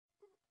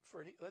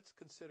let's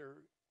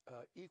consider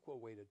equal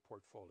weighted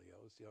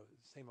portfolios,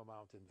 same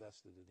amount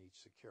invested in each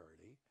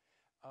security.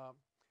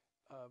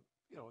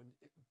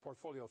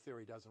 Portfolio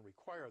theory doesn't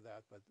require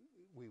that, but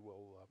we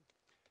will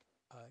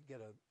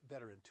get a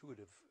better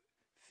intuitive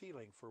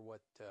feeling for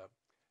what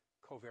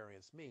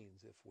covariance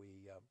means if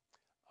we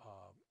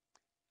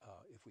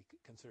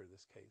consider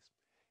this case.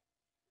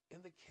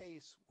 In the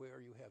case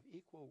where you have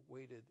equal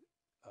weighted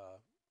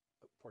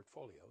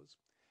portfolios,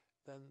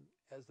 then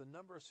as the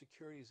number of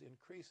securities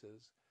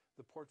increases,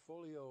 the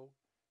portfolio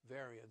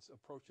variance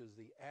approaches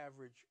the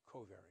average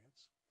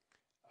covariance.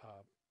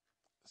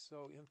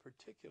 So in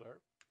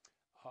particular,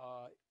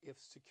 if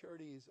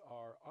securities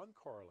are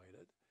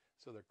uncorrelated,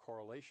 so their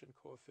correlation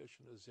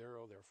coefficient is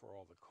 0, therefore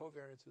all the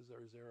covariances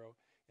are 0,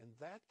 in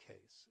that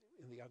case,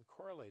 in the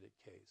uncorrelated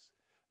case,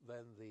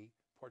 then the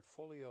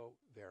portfolio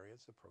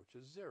variance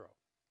approaches 0.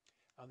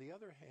 On the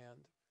other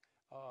hand,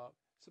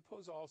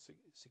 suppose all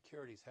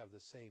securities have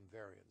the same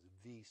variance,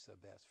 V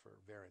sub S for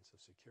variance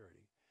of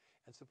security.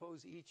 And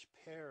suppose each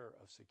pair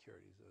of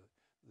securities,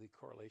 the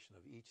correlation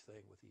of each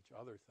thing with each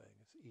other thing,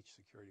 each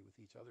security with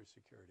each other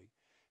security,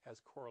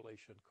 has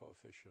correlation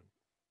coefficient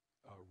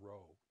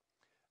rho.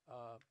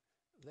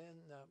 Then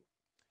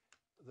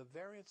the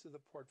variance of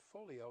the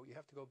portfolio, you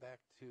have to go back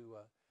to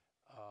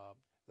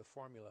the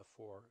formula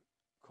for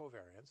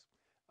covariance.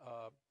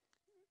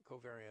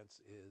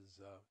 Covariance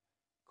is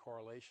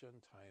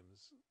correlation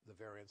times the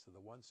variance of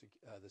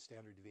the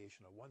standard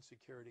deviation of one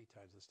security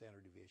times the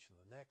standard deviation of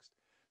the next.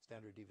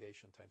 Standard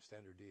deviation times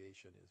standard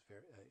deviation is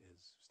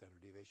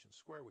standard deviation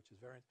squared, which is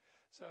variance.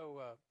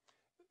 So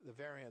the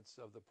variance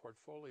of the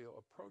portfolio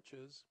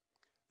approaches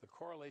the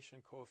correlation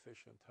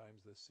coefficient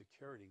times the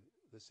security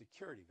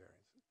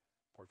variance.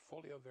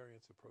 Portfolio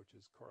variance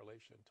approaches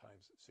correlation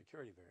times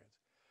security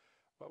variance.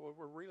 But what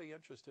we're really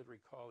interested,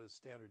 recall, is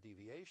standard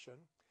deviation.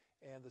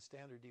 And the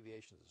standard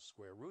deviation is the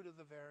square root of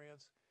the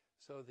variance.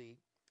 So the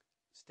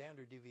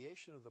standard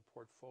deviation of the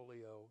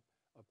portfolio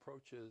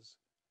approaches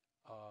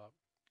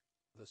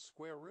the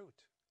square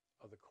root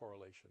of the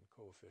correlation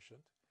coefficient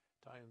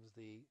times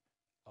the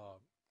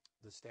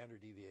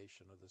standard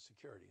deviation of the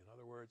security. In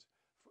other words,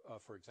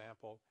 for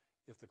example,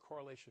 if the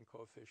correlation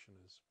coefficient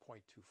is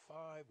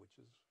 0.25, which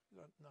is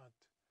not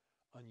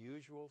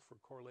unusual for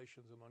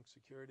correlations among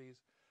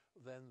securities,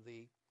 then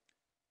the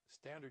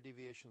standard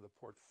deviation of the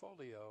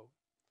portfolio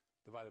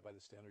divided by the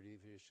standard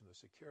deviation of the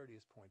security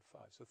is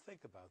 0.5. So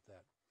think about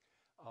that.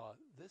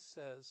 This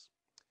says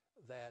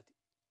that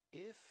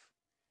if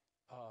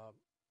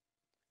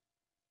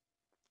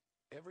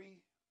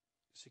every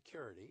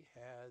security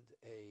had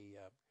a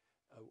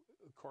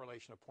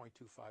correlation of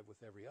 0.25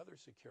 with every other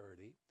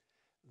security,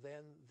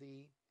 then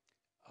the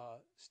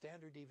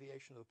standard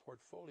deviation of the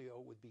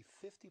portfolio would be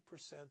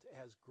 50%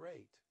 as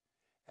great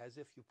as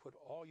if you put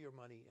all your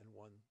money in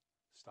one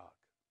stock.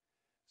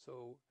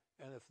 So,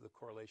 and if the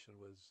correlation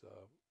was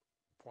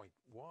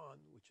 0.1,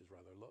 which is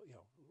rather low,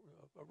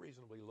 a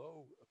reasonably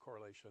low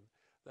correlation,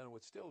 then it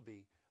would still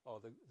be,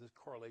 the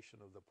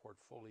correlation of the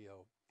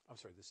portfolio,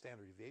 the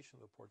standard deviation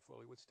of the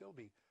portfolio would still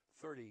be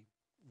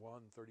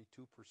 31,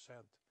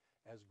 32%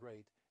 as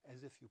great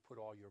as if you put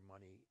all your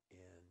money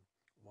in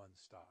one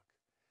stock.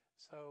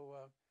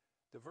 So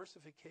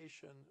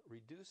diversification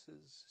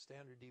reduces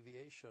standard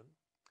deviation,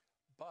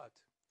 but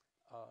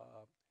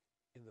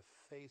in the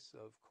face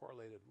of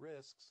correlated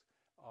risks,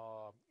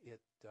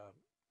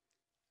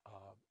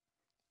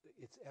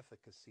 its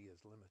efficacy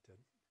is limited.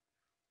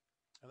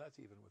 And that's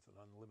even with an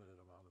unlimited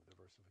amount of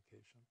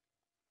diversification.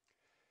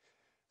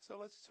 So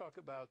let's talk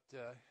about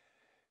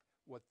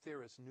what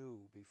theorists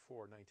knew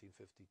before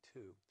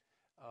 1952.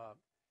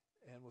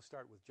 And we'll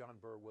start with John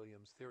Burr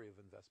Williams' theory of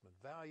investment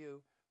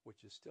value,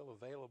 which is still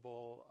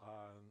available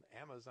on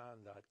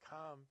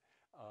Amazon.com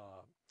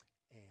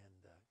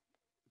and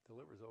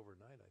delivers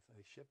overnight. I think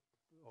they ship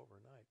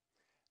overnight.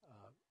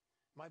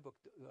 My book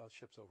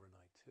ships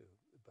overnight too,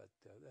 but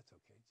that's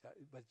okay.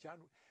 But John,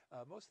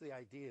 most of the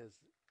ideas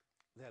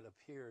that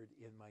appeared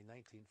in my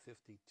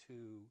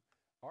 1952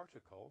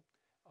 article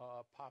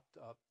popped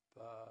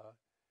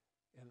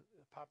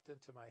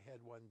into my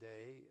head one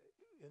day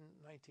in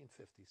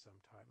 1950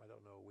 sometime. I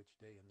don't know which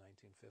day in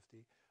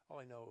 1950. All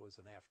I know it was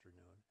an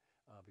afternoon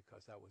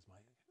because that was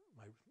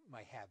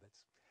my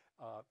habits.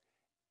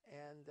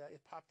 And it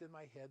popped in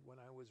my head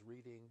when I was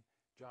reading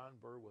John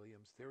Burr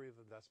Williams' Theory of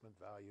Investment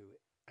Value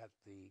at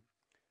the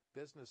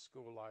Business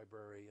School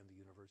Library in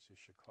the University of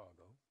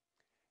Chicago.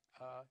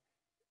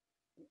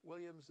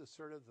 Williams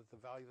asserted that the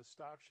value of a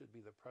stock should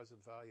be the present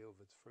value of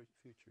its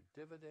future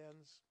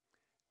dividends.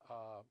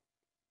 I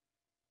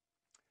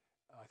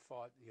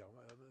thought,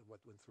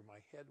 what went through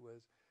my head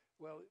was,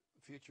 well,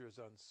 future is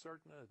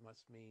uncertain. It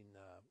must mean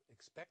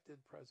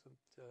expected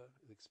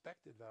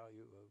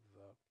value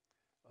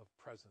of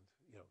present,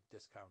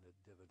 discounted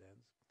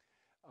dividends.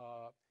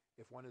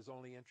 If one is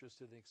only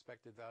interested in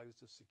expected values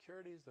of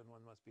securities, then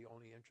one must be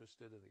only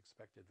interested in the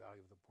expected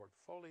value of the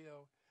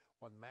portfolio.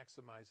 One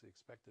maximizes the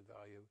expected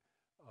value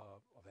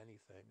of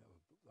anything,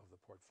 of the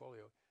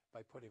portfolio,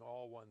 by putting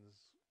all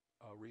one's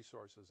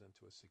resources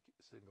into a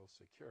single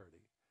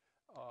security.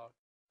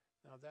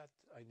 Now that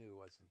I knew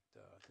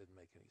didn't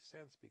make any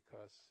sense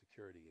because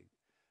security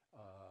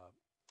uh,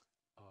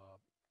 uh,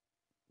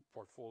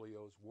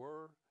 portfolios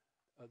were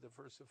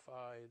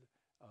diversified.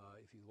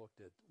 If you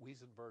looked at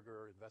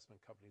Wiesenberger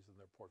investment companies in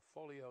their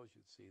portfolios,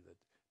 you'd see that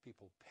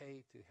people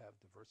pay to have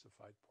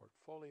diversified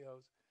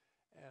portfolios.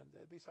 And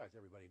besides,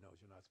 everybody knows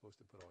you're not supposed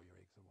to put all your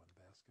eggs in one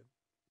basket.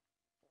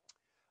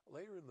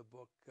 Later in the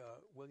book,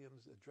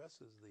 Williams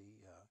addresses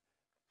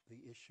the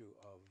issue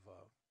of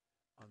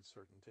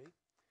uncertainty.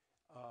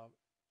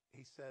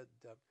 He said,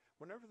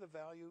 whenever the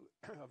value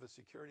of a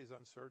security is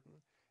uncertain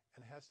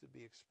and has to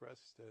be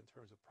expressed in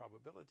terms of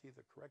probability,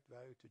 the correct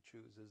value to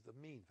choose is the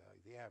mean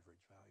value, the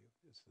average value,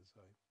 just as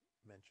I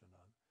mentioned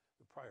on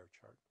the prior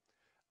chart.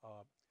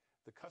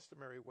 The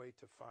customary way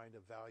to find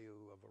a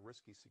value of a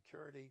risky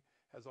security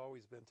has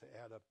always been to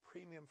add a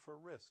premium for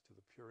risk to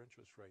the pure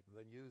interest rate and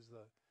then use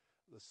the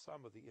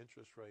sum of the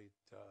interest rate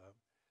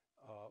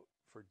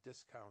for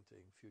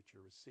discounting future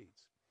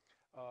receipts.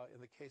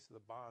 In the case of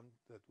the bond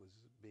that was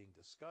being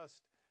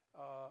discussed,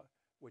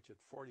 which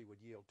at 40 would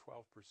yield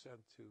 12%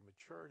 to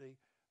maturity,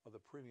 the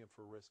premium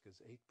for risk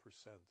is 8%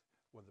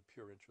 when the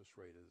pure interest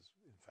rate is,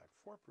 in fact,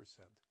 4%.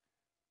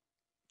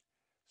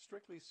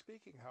 Strictly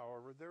speaking,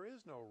 however, there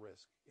is no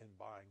risk in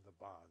buying the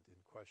bond in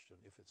question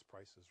if its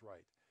price is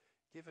right.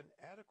 Given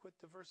adequate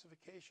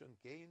diversification,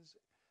 gains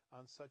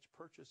on such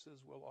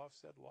purchases will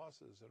offset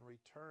losses and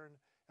return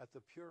at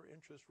the pure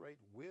interest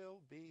rate will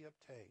be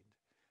obtained.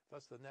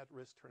 Thus, the net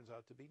risk turns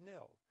out to be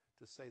nil.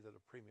 To say that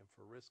a premium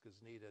for risk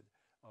is needed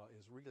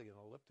is really an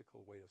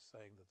elliptical way of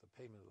saying that the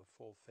payment of the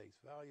full face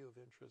value of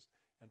interest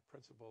and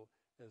principal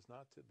is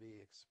not to be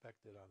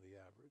expected on the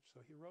average.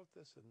 So he wrote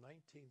this in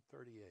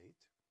 1938.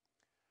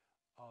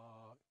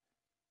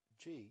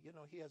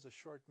 He has a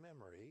short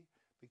memory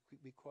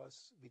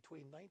because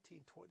between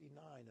 1929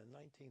 and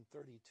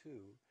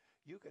 1932,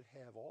 you could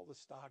have all the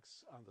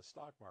stocks on the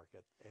stock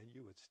market and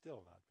you would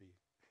still not be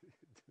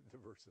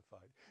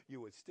diversified.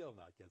 You would still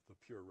not get the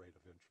pure rate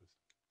of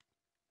interest.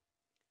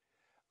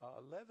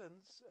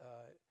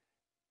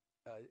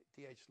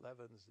 D.H.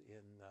 Levins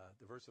in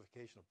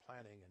Diversification of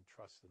Planning and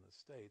Trust in the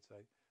States.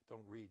 I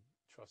don't read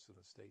Trust in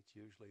the States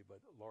usually,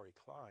 but Laurie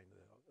Klein,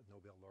 the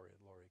Nobel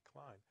laureate Laurie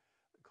Klein,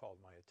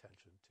 called my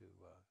attention to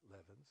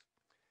Levins.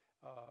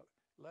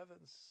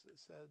 Levins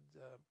said,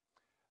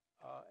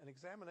 an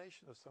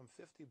examination of some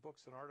 50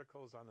 books and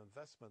articles on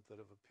investment that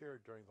have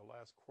appeared during the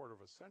last quarter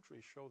of a century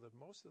show that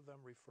most of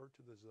them refer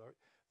to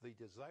the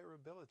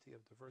desirability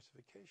of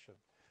diversification.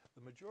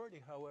 The majority,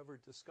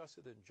 however,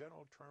 discuss it in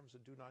general terms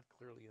and do not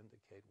clearly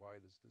indicate why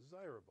it is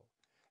desirable.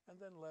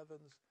 And then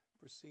Levins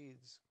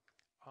proceeds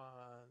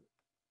on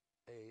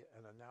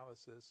an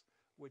analysis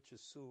which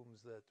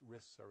assumes that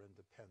risks are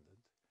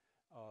independent,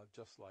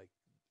 just like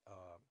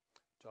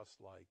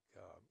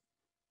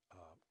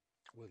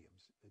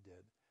Williams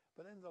did.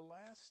 But in the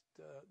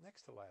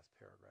next to last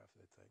paragraph,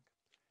 I think,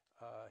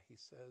 he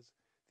says,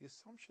 the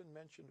assumption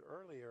mentioned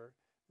earlier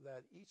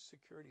that each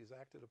security is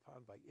acted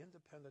upon by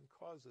independent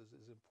causes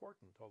is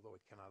important, although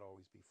it cannot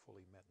always be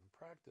fully met in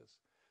practice.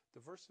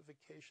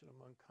 Diversification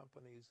among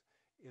companies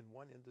in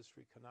one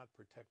industry cannot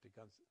protect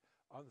against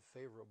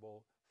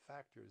unfavorable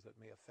factors that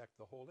may affect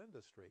the whole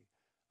industry.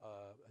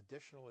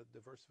 Additional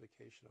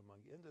diversification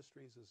among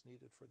industries is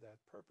needed for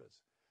that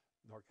purpose.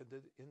 Nor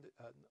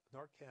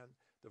can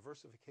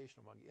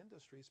diversification among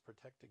industries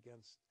protect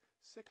against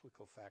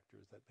cyclical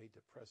factors that may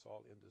depress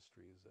all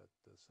industries at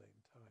the same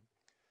time.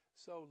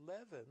 So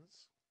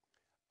Levins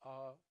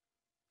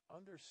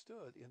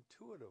understood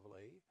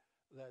intuitively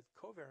that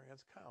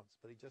covariance counts,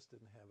 but he just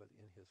didn't have it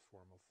in his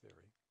formal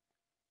theory.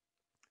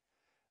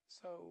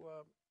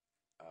 So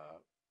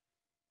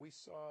we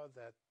saw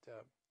that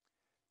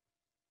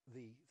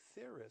the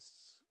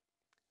theorists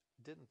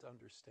didn't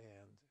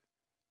understand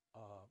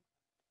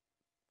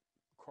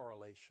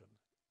correlation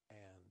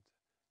and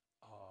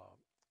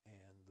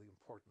the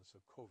importance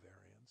of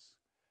covariance,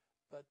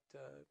 but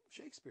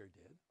Shakespeare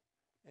did,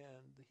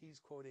 and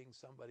he's quoting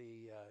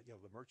somebody,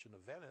 the Merchant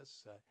of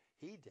Venice.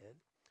 He did,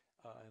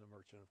 and a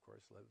merchant, of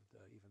course, lived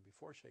even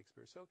before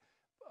Shakespeare. So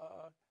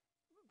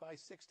by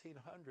 1600,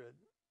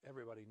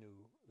 everybody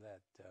knew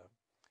that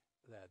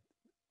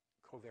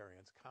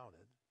covariance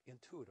counted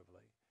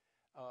intuitively,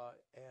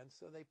 and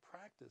so they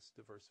practiced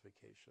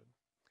diversification.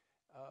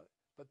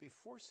 But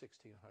before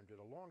 1600,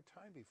 a long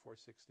time before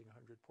 1600,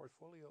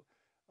 portfolio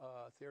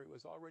theory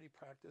was already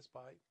practiced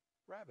by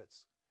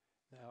rabbits.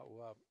 Now,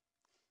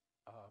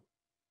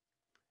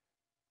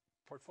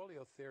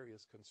 portfolio theory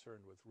is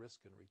concerned with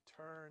risk and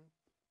return.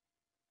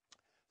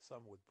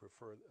 Some would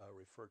refer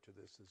to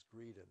this as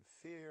greed and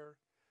fear.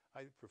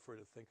 I prefer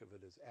to think of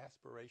it as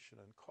aspiration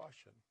and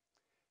caution.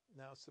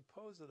 Now,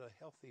 suppose that a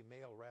healthy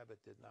male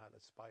rabbit did not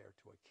aspire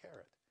to a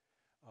carrot.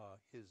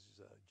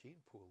 His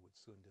gene pool would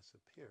soon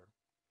disappear.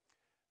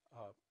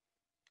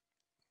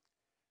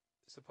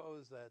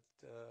 Suppose that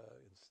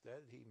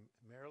instead he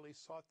merely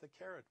sought the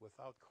carrot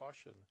without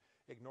caution,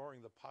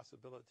 ignoring the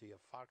possibility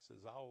of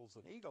foxes, owls,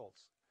 and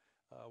eagles.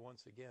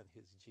 Once again,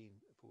 his gene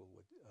pool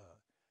would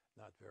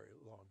not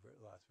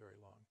last very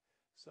long.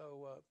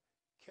 So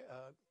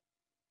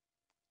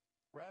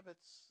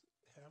rabbits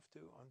have to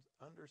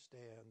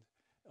understand,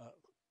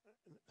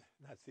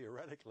 not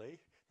theoretically,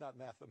 not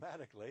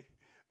mathematically,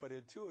 but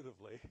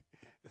intuitively,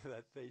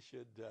 that they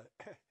should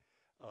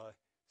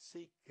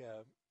seek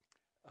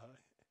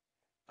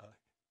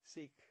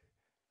seek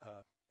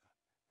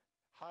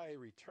high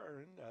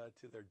return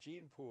to their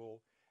gene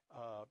pool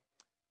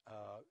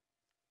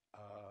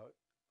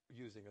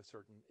using a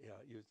certain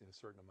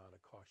amount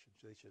of caution.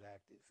 They should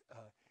act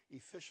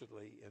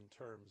efficiently in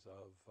terms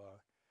of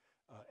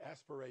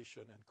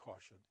aspiration and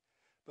caution.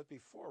 But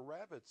before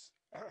rabbits,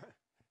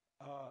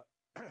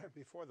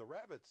 before the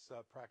rabbits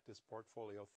practice portfolio